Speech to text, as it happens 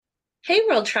Hey,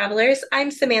 world travelers,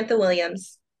 I'm Samantha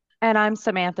Williams. And I'm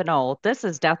Samantha Knoll. This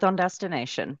is Death on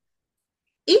Destination.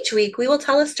 Each week, we will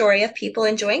tell a story of people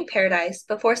enjoying paradise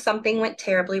before something went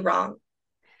terribly wrong.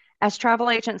 As travel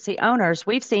agency owners,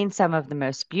 we've seen some of the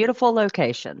most beautiful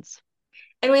locations.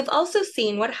 And we've also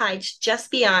seen what hides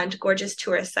just beyond gorgeous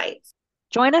tourist sites.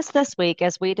 Join us this week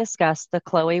as we discuss the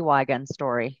Chloe Wiegand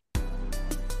story.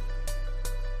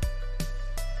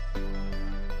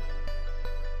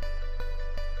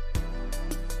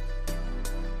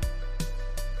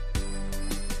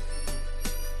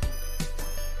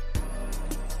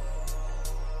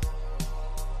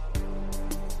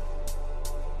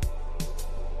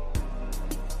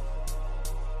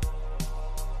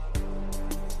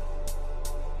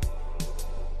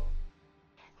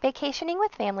 Vacationing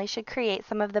with family should create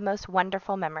some of the most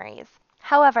wonderful memories.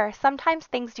 However, sometimes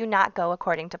things do not go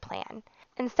according to plan.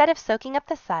 Instead of soaking up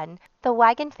the sun, the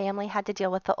Wagon family had to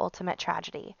deal with the ultimate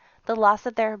tragedy, the loss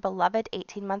of their beloved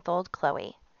 18-month-old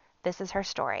Chloe. This is her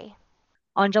story.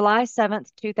 On July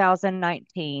 7th,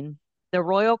 2019, the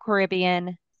Royal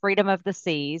Caribbean Freedom of the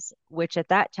Seas, which at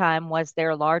that time was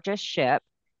their largest ship,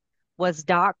 was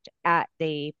docked at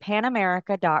the Pan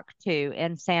America Dock 2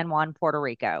 in San Juan, Puerto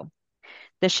Rico.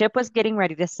 The ship was getting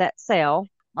ready to set sail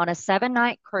on a 7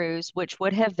 night cruise, which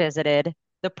would have visited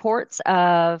the ports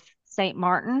of St.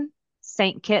 Martin,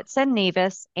 St. Kitts and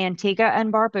Nevis, Antigua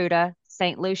and Barbuda,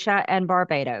 St. Lucia, and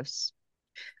Barbados.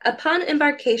 Upon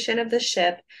embarkation of the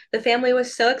ship, the family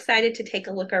was so excited to take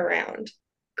a look around.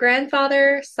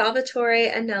 Grandfather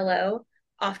Salvatore Anello,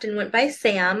 often went by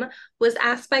Sam, was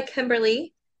asked by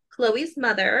Kimberly, Chloe's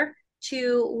mother,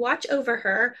 to watch over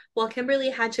her while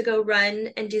Kimberly had to go run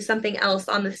and do something else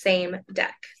on the same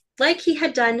deck. Like he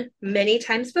had done many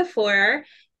times before,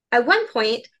 at one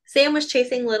point, Sam was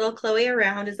chasing little Chloe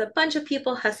around as a bunch of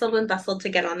people hustled and bustled to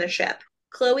get on the ship.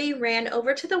 Chloe ran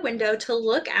over to the window to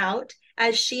look out,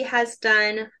 as she has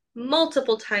done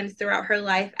multiple times throughout her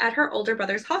life at her older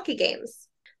brother's hockey games.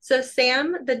 So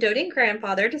Sam, the doting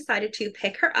grandfather, decided to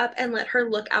pick her up and let her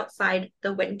look outside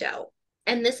the window.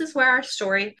 And this is where our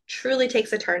story truly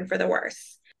takes a turn for the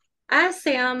worse. As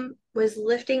Sam was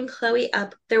lifting Chloe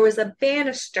up, there was a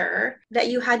banister that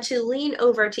you had to lean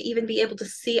over to even be able to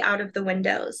see out of the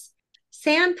windows.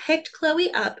 Sam picked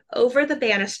Chloe up over the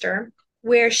banister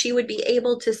where she would be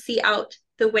able to see out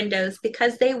the windows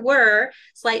because they were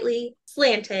slightly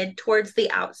slanted towards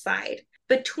the outside.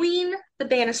 Between the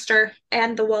banister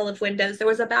and the wall of windows, there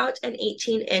was about an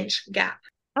 18-inch gap.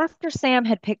 After Sam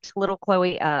had picked little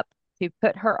Chloe up to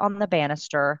put her on the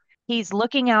banister, he's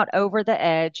looking out over the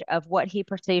edge of what he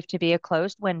perceived to be a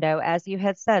closed window, as you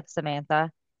had said, Samantha.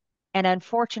 And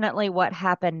unfortunately, what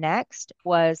happened next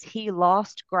was he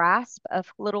lost grasp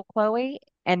of little Chloe,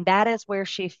 and that is where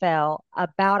she fell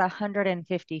about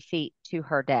 150 feet to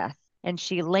her death. And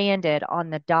she landed on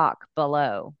the dock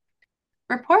below.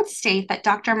 Reports state that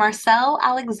Dr. Marcel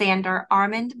Alexander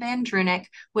Armand Van Drunik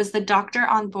was the doctor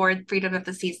on board Freedom of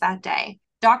the Seas that day.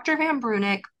 Dr. Van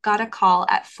Brunik got a call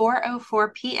at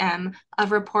 4:04 p.m.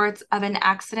 of reports of an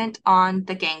accident on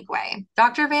the gangway.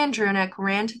 Dr. Van Drunik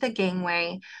ran to the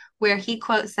gangway where he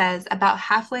quote says, "About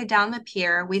halfway down the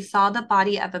pier, we saw the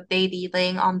body of a baby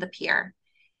laying on the pier.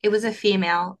 It was a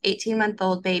female,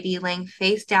 18-month-old baby laying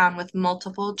face down with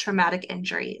multiple traumatic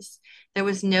injuries. There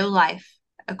was no life,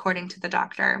 according to the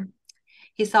doctor.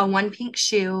 He saw one pink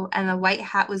shoe and a white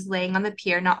hat was laying on the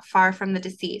pier not far from the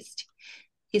deceased.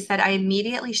 He said, I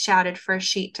immediately shouted for a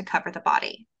sheet to cover the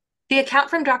body." The account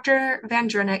from Dr. Van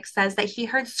Drunik says that he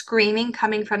heard screaming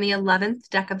coming from the 11th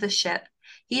deck of the ship.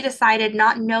 He decided,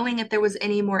 not knowing if there was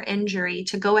any more injury,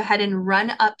 to go ahead and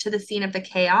run up to the scene of the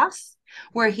chaos,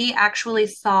 where he actually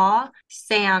saw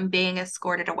Sam being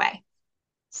escorted away.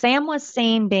 Sam was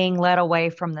seen being led away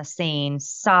from the scene,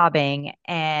 sobbing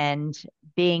and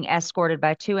being escorted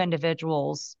by two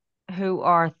individuals who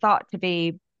are thought to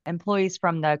be employees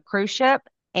from the cruise ship.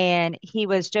 And he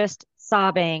was just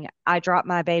sobbing, I dropped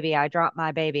my baby, I dropped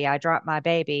my baby, I dropped my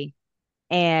baby.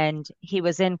 And he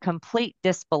was in complete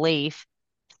disbelief,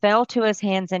 fell to his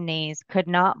hands and knees, could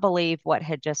not believe what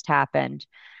had just happened.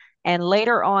 And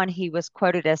later on, he was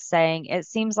quoted as saying, "It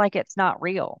seems like it's not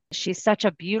real. She's such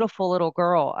a beautiful little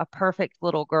girl, a perfect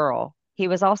little girl." He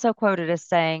was also quoted as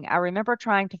saying, "I remember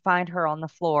trying to find her on the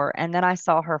floor, and then I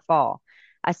saw her fall.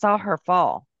 I saw her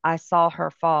fall. I saw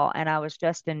her fall, and I was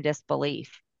just in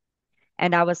disbelief."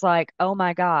 And I was like, oh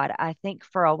my God, I think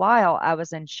for a while I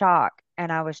was in shock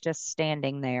and I was just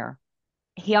standing there.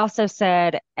 He also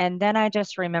said, and then I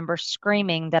just remember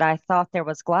screaming that I thought there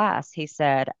was glass. He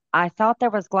said, I thought there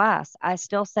was glass. I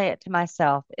still say it to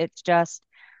myself. It's just,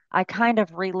 I kind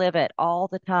of relive it all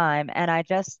the time, and I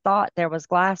just thought there was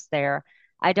glass there.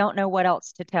 I don't know what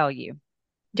else to tell you.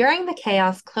 During the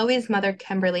chaos, Chloe's mother,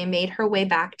 Kimberly, made her way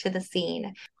back to the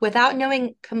scene. Without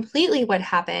knowing completely what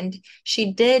happened,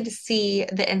 she did see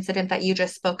the incident that you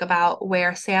just spoke about,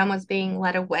 where Sam was being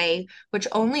led away, which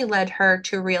only led her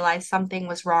to realize something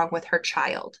was wrong with her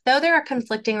child. Though there are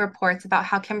conflicting reports about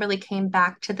how Kimberly came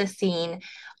back to the scene,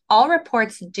 all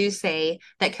reports do say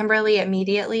that Kimberly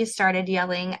immediately started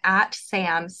yelling at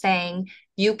Sam, saying,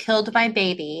 "You killed my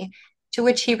baby," to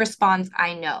which he responds,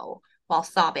 "I know," while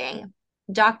sobbing.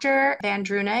 Dr. Van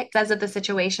Drunik says of the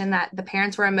situation that the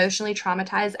parents were emotionally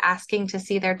traumatized asking to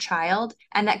see their child,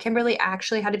 and that Kimberly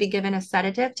actually had to be given a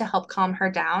sedative to help calm her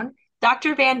down.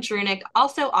 Dr. Van Drunik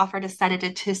also offered a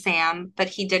sedative to Sam, but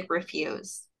he did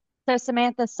refuse. So,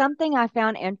 Samantha, something I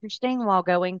found interesting while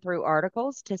going through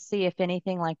articles to see if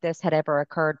anything like this had ever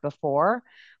occurred before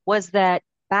was that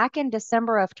back in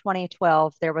December of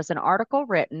 2012, there was an article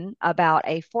written about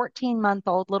a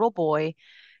 14-month-old little boy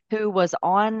who was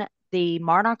on the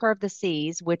Monarch of the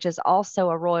Seas, which is also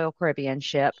a Royal Caribbean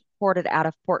ship ported out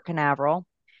of Port Canaveral.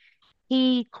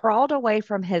 He crawled away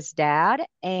from his dad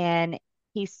and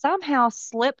he somehow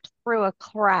slipped through a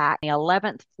crack on the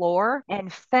 11th floor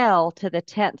and fell to the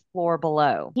 10th floor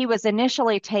below. He was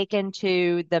initially taken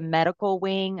to the medical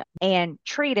wing and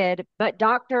treated, but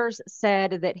doctors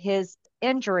said that his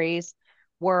injuries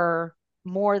were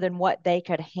more than what they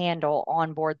could handle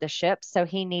on board the ship. So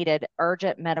he needed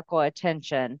urgent medical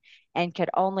attention and could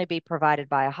only be provided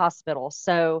by a hospital.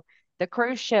 So the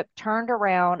cruise ship turned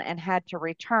around and had to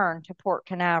return to Port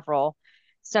Canaveral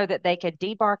so that they could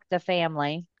debark the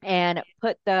family and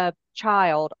put the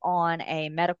child on a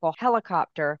medical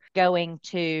helicopter going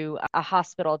to a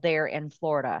hospital there in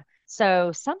Florida.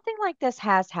 So something like this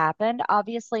has happened.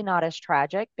 Obviously, not as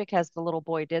tragic because the little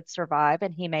boy did survive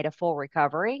and he made a full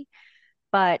recovery.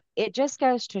 But it just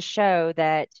goes to show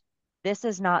that this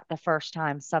is not the first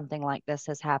time something like this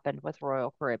has happened with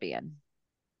Royal Caribbean.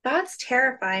 That's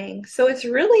terrifying. So it's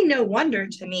really no wonder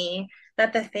to me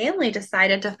that the family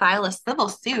decided to file a civil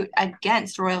suit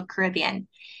against Royal Caribbean.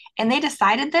 And they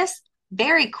decided this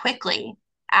very quickly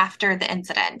after the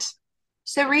incident.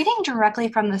 So, reading directly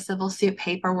from the civil suit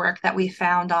paperwork that we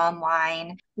found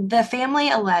online, the family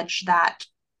alleged that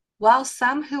while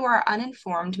some who are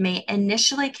uninformed may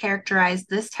initially characterize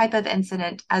this type of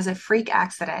incident as a freak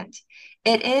accident,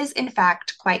 it is in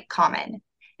fact quite common.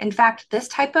 In fact, this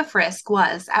type of risk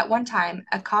was, at one time,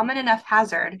 a common enough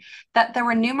hazard that there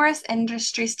were numerous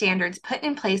industry standards put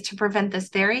in place to prevent this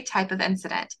very type of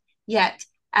incident. Yet,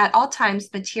 at all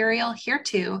times, material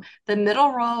hereto, the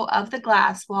middle row of the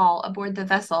glass wall aboard the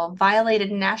vessel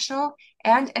violated national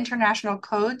and international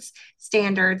codes,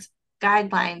 standards,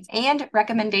 guidelines, and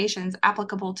recommendations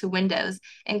applicable to windows,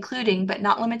 including but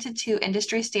not limited to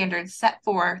industry standards set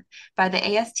forth by the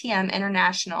ASTM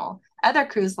International, other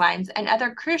cruise lines, and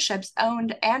other cruise ships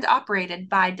owned and operated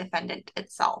by defendant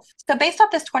itself. So based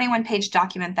off this 21-page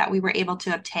document that we were able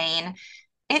to obtain,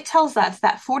 it tells us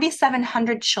that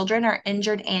 4,700 children are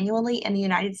injured annually in the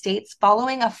United States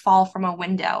following a fall from a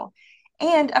window,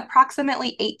 and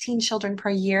approximately 18 children per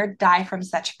year die from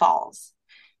such falls.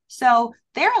 So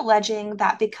they're alleging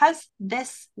that because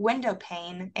this window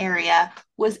pane area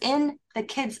was in the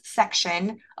kids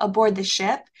section aboard the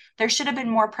ship, there should have been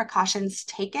more precautions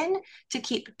taken to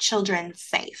keep children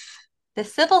safe. The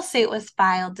civil suit was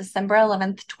filed December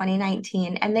 11th,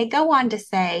 2019, and they go on to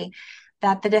say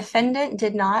that the defendant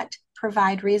did not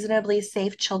provide reasonably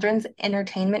safe children's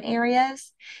entertainment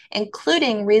areas,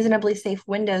 including reasonably safe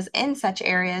windows in such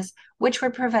areas, which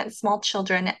would prevent small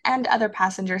children and other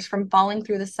passengers from falling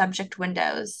through the subject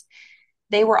windows.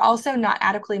 They were also not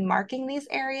adequately marking these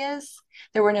areas.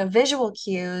 There were no visual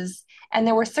cues, and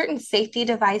there were certain safety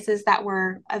devices that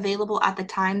were available at the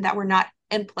time that were not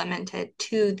implemented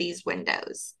to these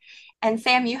windows. And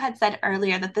Sam, you had said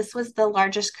earlier that this was the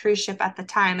largest cruise ship at the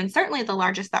time, and certainly the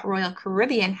largest that Royal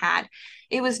Caribbean had.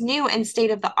 It was new and state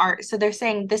of the art, so they're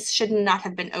saying this should not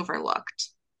have been overlooked.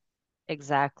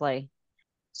 Exactly.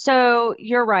 So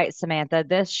you're right, Samantha.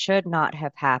 This should not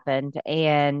have happened.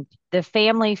 And the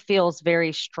family feels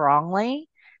very strongly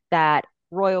that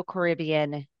Royal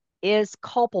Caribbean is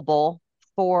culpable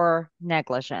for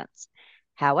negligence.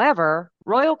 However,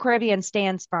 Royal Caribbean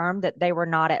stands firm that they were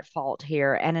not at fault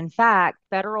here. And in fact,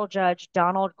 federal judge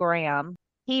Donald Graham,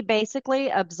 he basically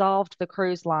absolved the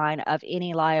cruise line of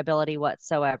any liability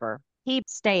whatsoever. He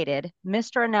stated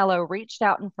Mr. Anello reached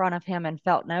out in front of him and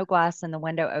felt no glass in the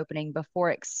window opening before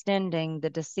extending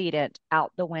the decedent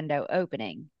out the window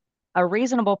opening. A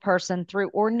reasonable person, through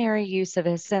ordinary use of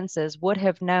his senses, would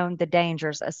have known the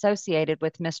dangers associated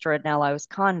with Mr. Anello's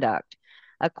conduct.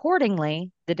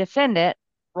 Accordingly, the defendant,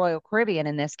 Royal Caribbean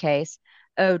in this case,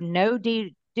 owed no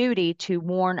duty to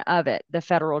warn of it, the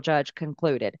federal judge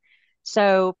concluded.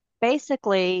 So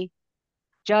basically,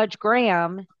 Judge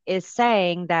Graham is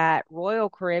saying that Royal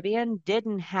Caribbean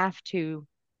didn't have to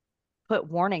put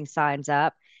warning signs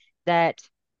up, that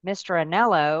Mr.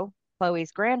 Anello,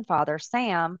 Chloe's grandfather,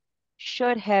 Sam,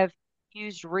 should have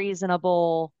used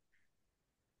reasonable,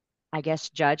 I guess,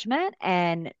 judgment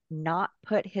and not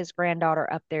put his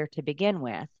granddaughter up there to begin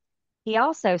with. He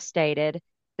also stated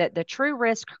that the true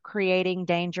risk creating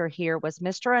danger here was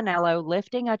Mr. Anello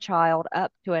lifting a child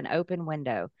up to an open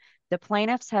window. The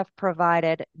plaintiffs have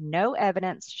provided no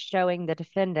evidence showing the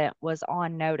defendant was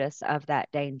on notice of that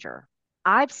danger.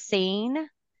 I've seen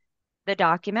the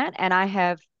document and I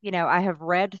have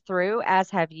read through, as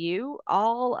have you,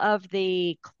 all of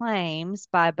the claims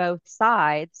by both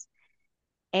sides.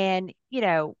 And,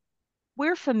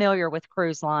 we're familiar with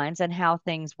cruise lines and how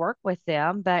things work with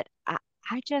them, but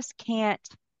I just can't,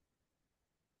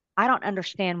 I don't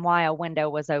understand why a window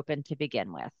was open to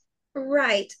begin with.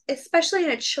 Right, especially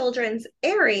in a children's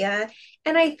area.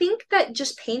 And I think that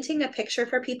just painting a picture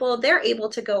for people, they're able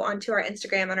to go onto our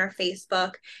Instagram and our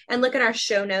Facebook and look at our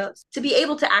show notes to be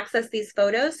able to access these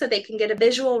photos so they can get a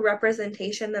visual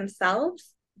representation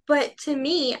themselves. But to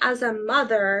me, as a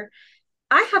mother,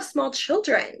 I have small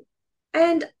children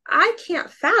and I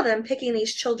can't fathom picking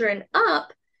these children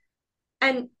up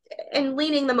and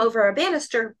leaning them over a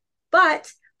banister.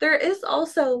 But there is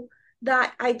also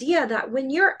that idea that when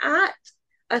you're at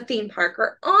a theme park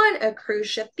or on a cruise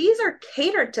ship, these are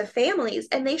catered to families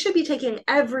and they should be taking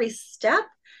every step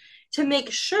to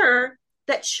make sure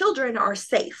that children are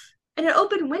safe. And an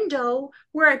open window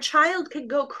where a child could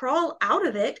go crawl out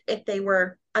of it if they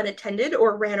were unattended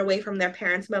or ran away from their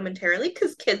parents momentarily,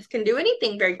 because kids can do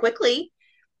anything very quickly,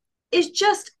 is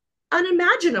just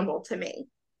unimaginable to me.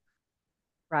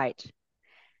 Right.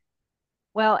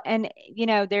 Well, and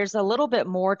there's a little bit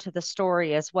more to the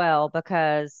story as well,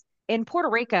 because in Puerto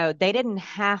Rico, they didn't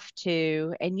have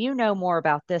to, and you know more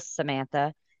about this,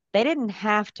 Samantha, they didn't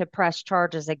have to press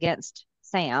charges against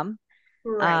Sam,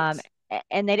 Right. um,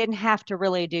 and they didn't have to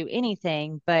really do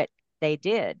anything, but they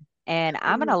did. And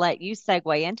I'm going to let you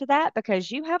segue into that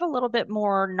because you have a little bit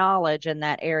more knowledge in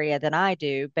that area than I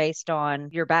do based on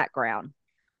your background.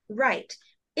 Right.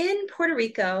 In Puerto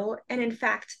Rico, and in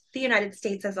fact, the United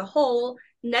States as a whole,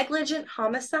 negligent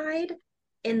homicide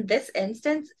in this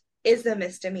instance is a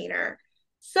misdemeanor.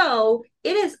 So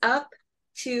it is up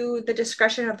to the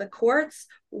discretion of the courts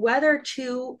whether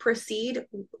to proceed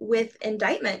with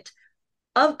indictment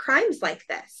of crimes like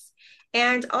this.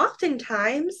 And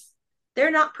oftentimes,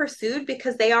 they're not pursued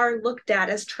because they are looked at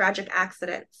as tragic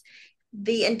accidents.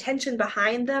 The intention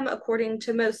behind them, according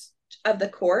to most of the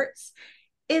courts,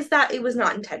 is that it was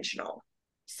not intentional.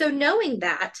 So knowing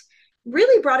that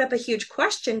really brought up a huge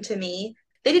question to me.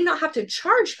 They did not have to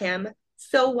charge him.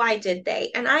 So why did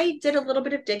they? And I did a little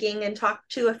bit of digging and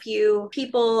talked to a few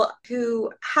people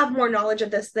who have more knowledge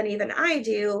of this than even I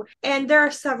do. And there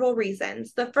are several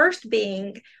reasons. The first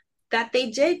being that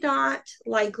they did not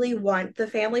likely want the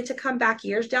family to come back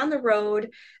years down the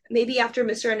road, maybe after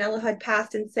Mr. Anello had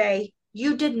passed, and say,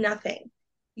 you did nothing.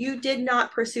 You did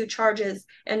not pursue charges,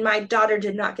 and my daughter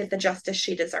did not get the justice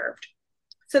she deserved.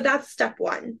 So that's step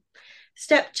one.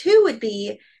 Step two would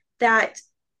be that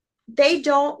they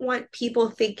don't want people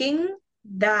thinking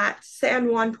that San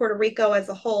Juan, Puerto Rico as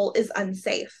a whole is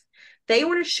unsafe. They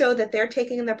want to show that they're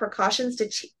taking the precautions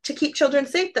to keep children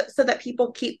safe so that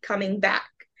people keep coming back.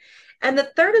 And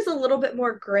the third is a little bit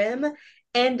more grim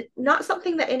and not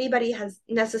something that anybody has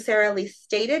necessarily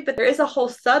stated, but there is a whole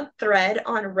sub thread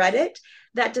on Reddit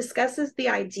that discusses the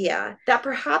idea that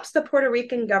perhaps the Puerto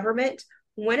Rican government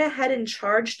went ahead and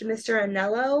charged Mr.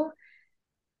 Anello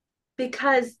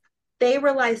because they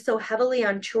rely so heavily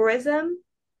on tourism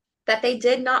that they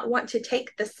did not want to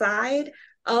take the side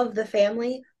of the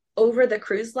family over the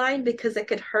cruise line because it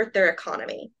could hurt their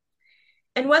economy.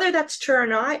 And whether that's true or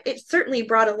not, it certainly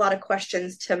brought a lot of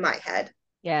questions to my head.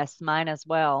 Yes, mine as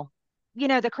well.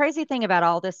 The crazy thing about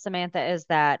all this, Samantha, is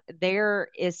that there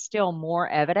is still more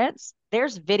evidence.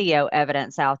 There's video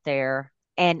evidence out there.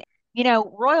 And,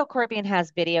 Royal Caribbean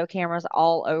has video cameras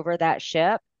all over that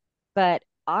ship. But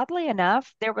oddly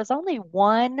enough, there was only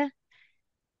one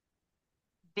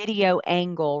video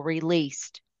angle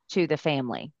released to the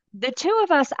family. The two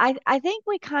of us, I think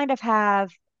we kind of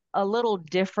have a little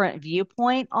different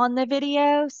viewpoint on the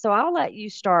video. So I'll let you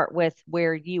start with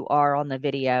where you are on the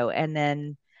video and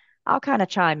then I'll kind of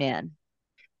chime in.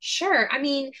 Sure. I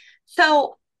mean,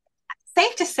 so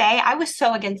safe to say, I was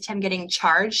so against him getting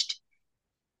charged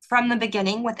from the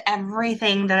beginning with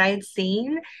everything that I had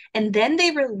seen. And then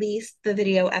they released the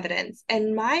video evidence,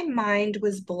 and my mind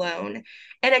was blown.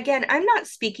 And again, I'm not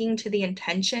speaking to the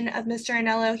intention of Mr.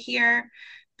 Anello here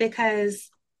because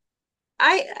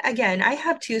I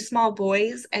have two small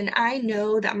boys, and I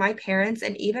know that my parents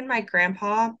and even my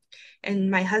grandpa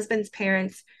and my husband's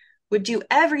parents would do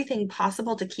everything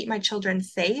possible to keep my children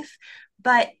safe.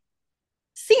 But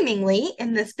seemingly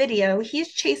in this video,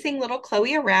 he's chasing little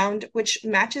Chloe around, which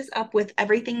matches up with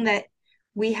everything that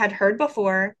we had heard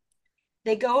before.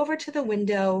 They go over to the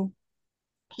window.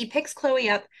 He picks Chloe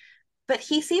up, but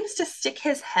he seems to stick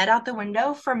his head out the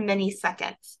window for many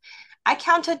seconds. I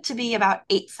counted to be about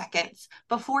 8 seconds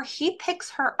before he picks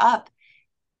her up.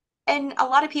 And a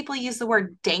lot of people use the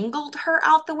word dangled her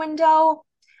out the window.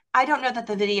 I don't know that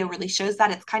the video really shows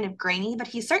that. It's kind of grainy, but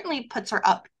he certainly puts her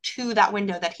up to that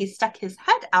window that he stuck his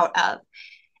head out of.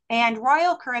 And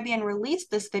Royal Caribbean released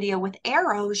this video with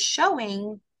arrows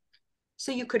showing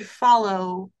so you could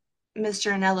follow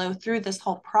Mr. Anello through this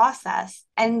whole process.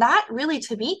 And that really,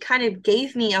 to me, kind of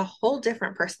gave me a whole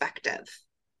different perspective.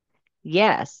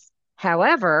 Yes.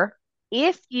 However,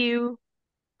 if you,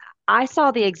 I saw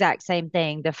the exact same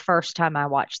thing the first time I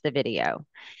watched the video.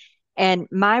 And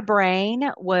my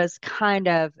brain was kind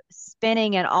of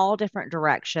spinning in all different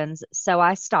directions. So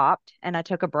I stopped and I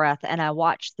took a breath and I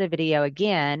watched the video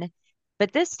again.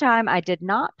 But this time I did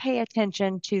not pay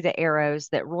attention to the arrows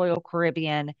that Royal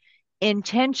Caribbean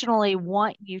intentionally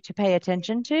want you to pay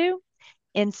attention to.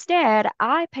 Instead,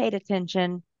 I paid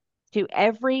attention to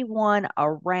everyone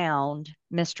around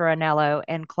Mr. Anello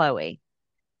and Chloe.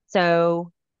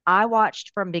 So I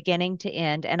watched from beginning to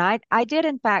end, and I did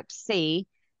in fact see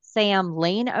Sam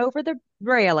lean over the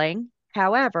railing.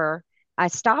 However, I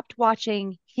stopped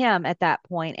watching him at that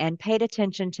point and paid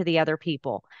attention to the other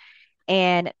people.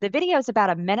 And the video is about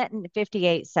a minute and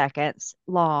 58 seconds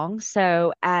long.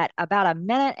 So at about a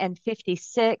minute and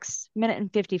 56, minute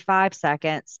and 55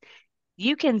 seconds,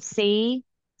 you can see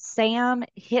Sam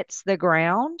hits the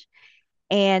ground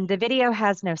and the video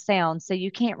has no sound, so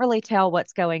you can't really tell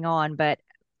what's going on, but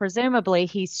presumably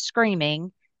he's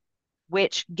screaming,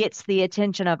 which gets the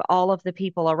attention of all of the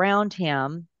people around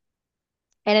him.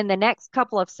 And in the next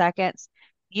couple of seconds,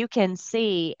 you can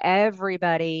see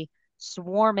everybody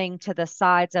swarming to the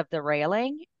sides of the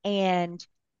railing. And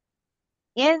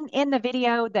in the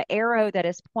video, the arrow that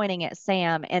is pointing at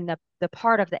Sam and the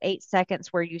part of the 8 seconds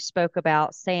where you spoke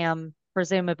about Sam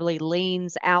presumably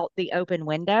leans out the open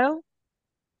window.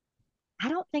 I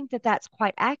don't think that that's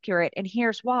quite accurate. And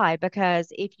here's why, because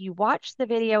if you watch the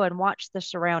video and watch the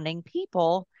surrounding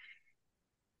people,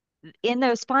 in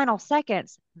those final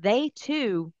seconds, they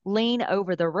too lean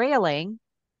over the railing.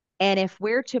 And if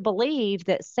we're to believe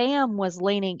that Sam was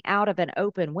leaning out of an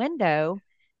open window,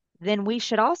 then we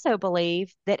should also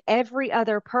believe that every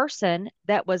other person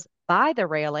that was by the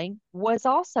railing was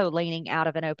also leaning out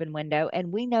of an open window.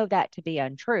 And we know that to be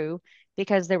untrue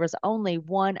because there was only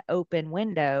one open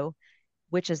window,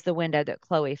 which is the window that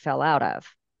Chloe fell out of.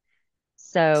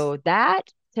 So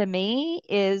that to me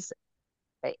is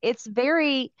it's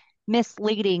very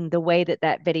misleading the way that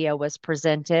that video was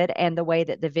presented and the way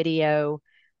that the video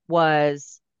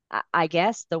was, I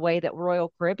guess, the way that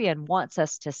Royal Caribbean wants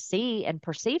us to see and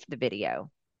perceive the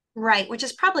video. Right, which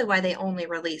is probably why they only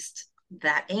released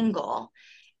that angle.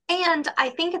 And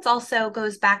I think it's also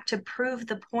goes back to prove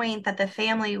the point that the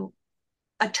family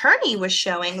attorney was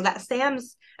showing, that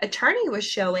Sam's attorney was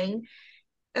showing,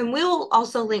 and we'll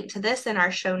also link to this in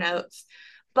our show notes.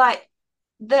 But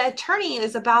the attorney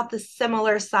is about the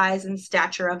similar size and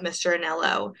stature of Mr.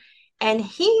 Anello. And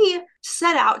he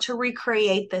set out to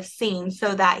recreate this scene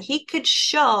so that he could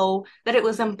show that it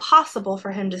was impossible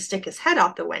for him to stick his head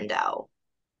out the window.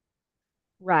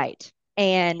 Right.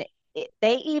 And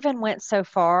they even went so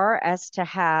far as to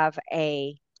have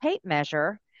a tape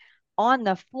measure on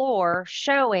the floor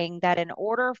showing that in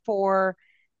order for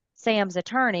Sam's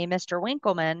attorney, Mr.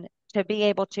 Winkleman, to be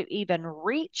able to even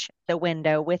reach the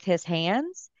window with his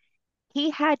hands,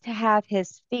 he had to have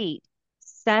his feet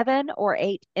 7 or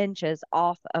 8 inches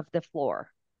off of the floor.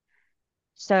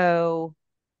 So,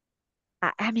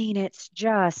 I mean, it's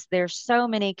just, there's so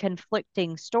many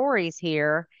conflicting stories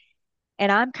here.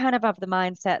 And I'm kind of the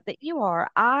mindset that you are.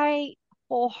 I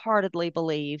wholeheartedly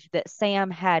believe that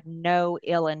Sam had no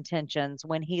ill intentions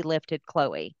when he lifted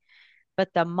Chloe. But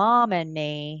the mom in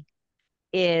me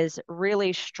is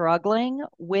really struggling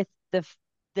with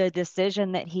the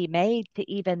decision that he made to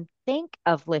even think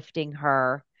of lifting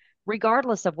her,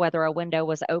 regardless of whether a window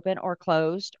was open or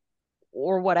closed,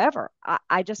 or whatever.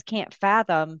 I just can't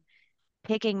fathom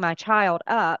picking my child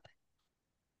up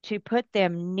to put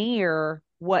them near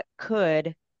what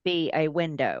could be a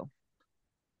window.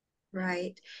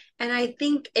 Right. And I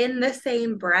think in the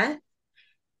same breath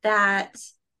that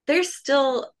there's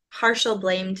still partial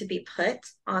blame to be put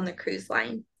on the cruise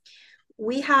line.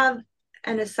 We have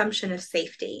an assumption of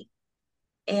safety.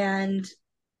 And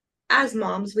as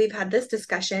moms, we've had this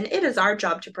discussion. It is our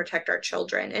job to protect our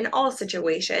children in all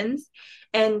situations.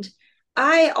 And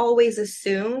I always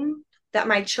assume that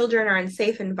my children are in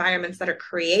safe environments that are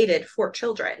created for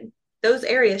children. Those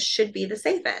areas should be the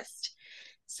safest.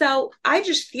 So I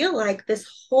just feel like this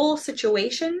whole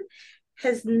situation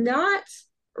has not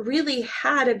really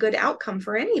had a good outcome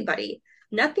for anybody.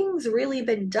 Nothing's really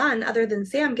been done other than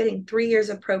Sam getting 3 years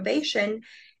of probation.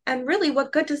 And really,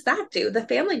 what good does that do? The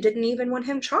family didn't even want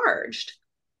him charged.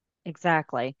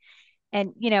 Exactly.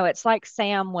 And, you know, it's like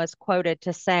Sam was quoted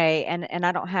to say, and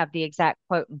I don't have the exact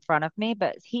quote in front of me,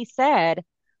 but he said,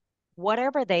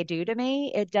 whatever they do to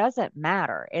me, it doesn't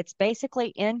matter. It's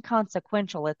basically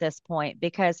inconsequential at this point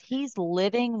because he's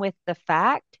living with the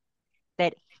fact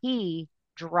that he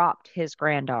dropped his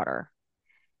granddaughter.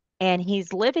 And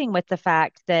he's living with the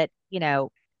fact that, you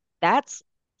know, that's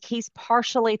he's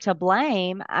partially to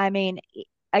blame. I mean,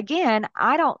 again,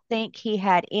 I don't think he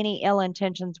had any ill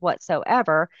intentions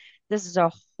whatsoever. This is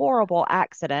a horrible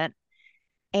accident.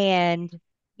 And,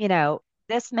 you know,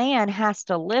 this man has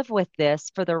to live with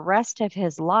this for the rest of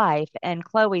his life, and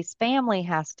Chloe's family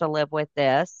has to live with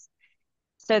this.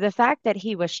 So the fact that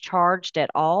he was charged at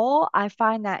all, I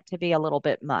find that to be a little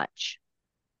bit much.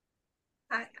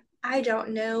 I, I don't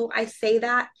know. I say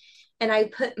that and I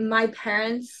put my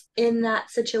parents in that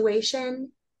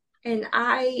situation and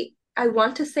I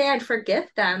want to say I'd forgive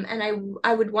them and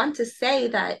I would want to say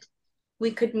that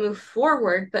we could move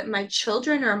forward, but my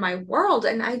children are my world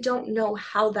and I don't know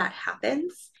how that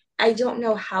happens. I don't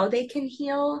know how they can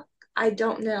heal. I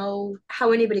don't know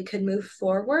how anybody could move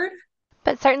forward.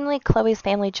 But certainly Chloe's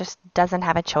family just doesn't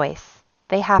have a choice.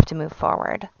 They have to move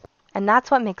forward. And that's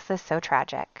what makes this so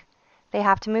tragic. They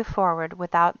have to move forward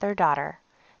without their daughter,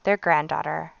 their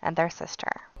granddaughter, and their sister.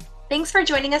 Thanks for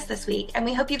joining us this week, and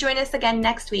we hope you join us again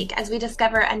next week as we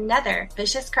discover another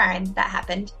vicious crime that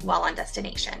happened while on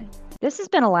destination. This has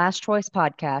been a Last Choice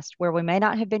podcast where we may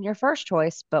not have been your first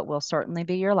choice, but we'll certainly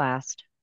be your last.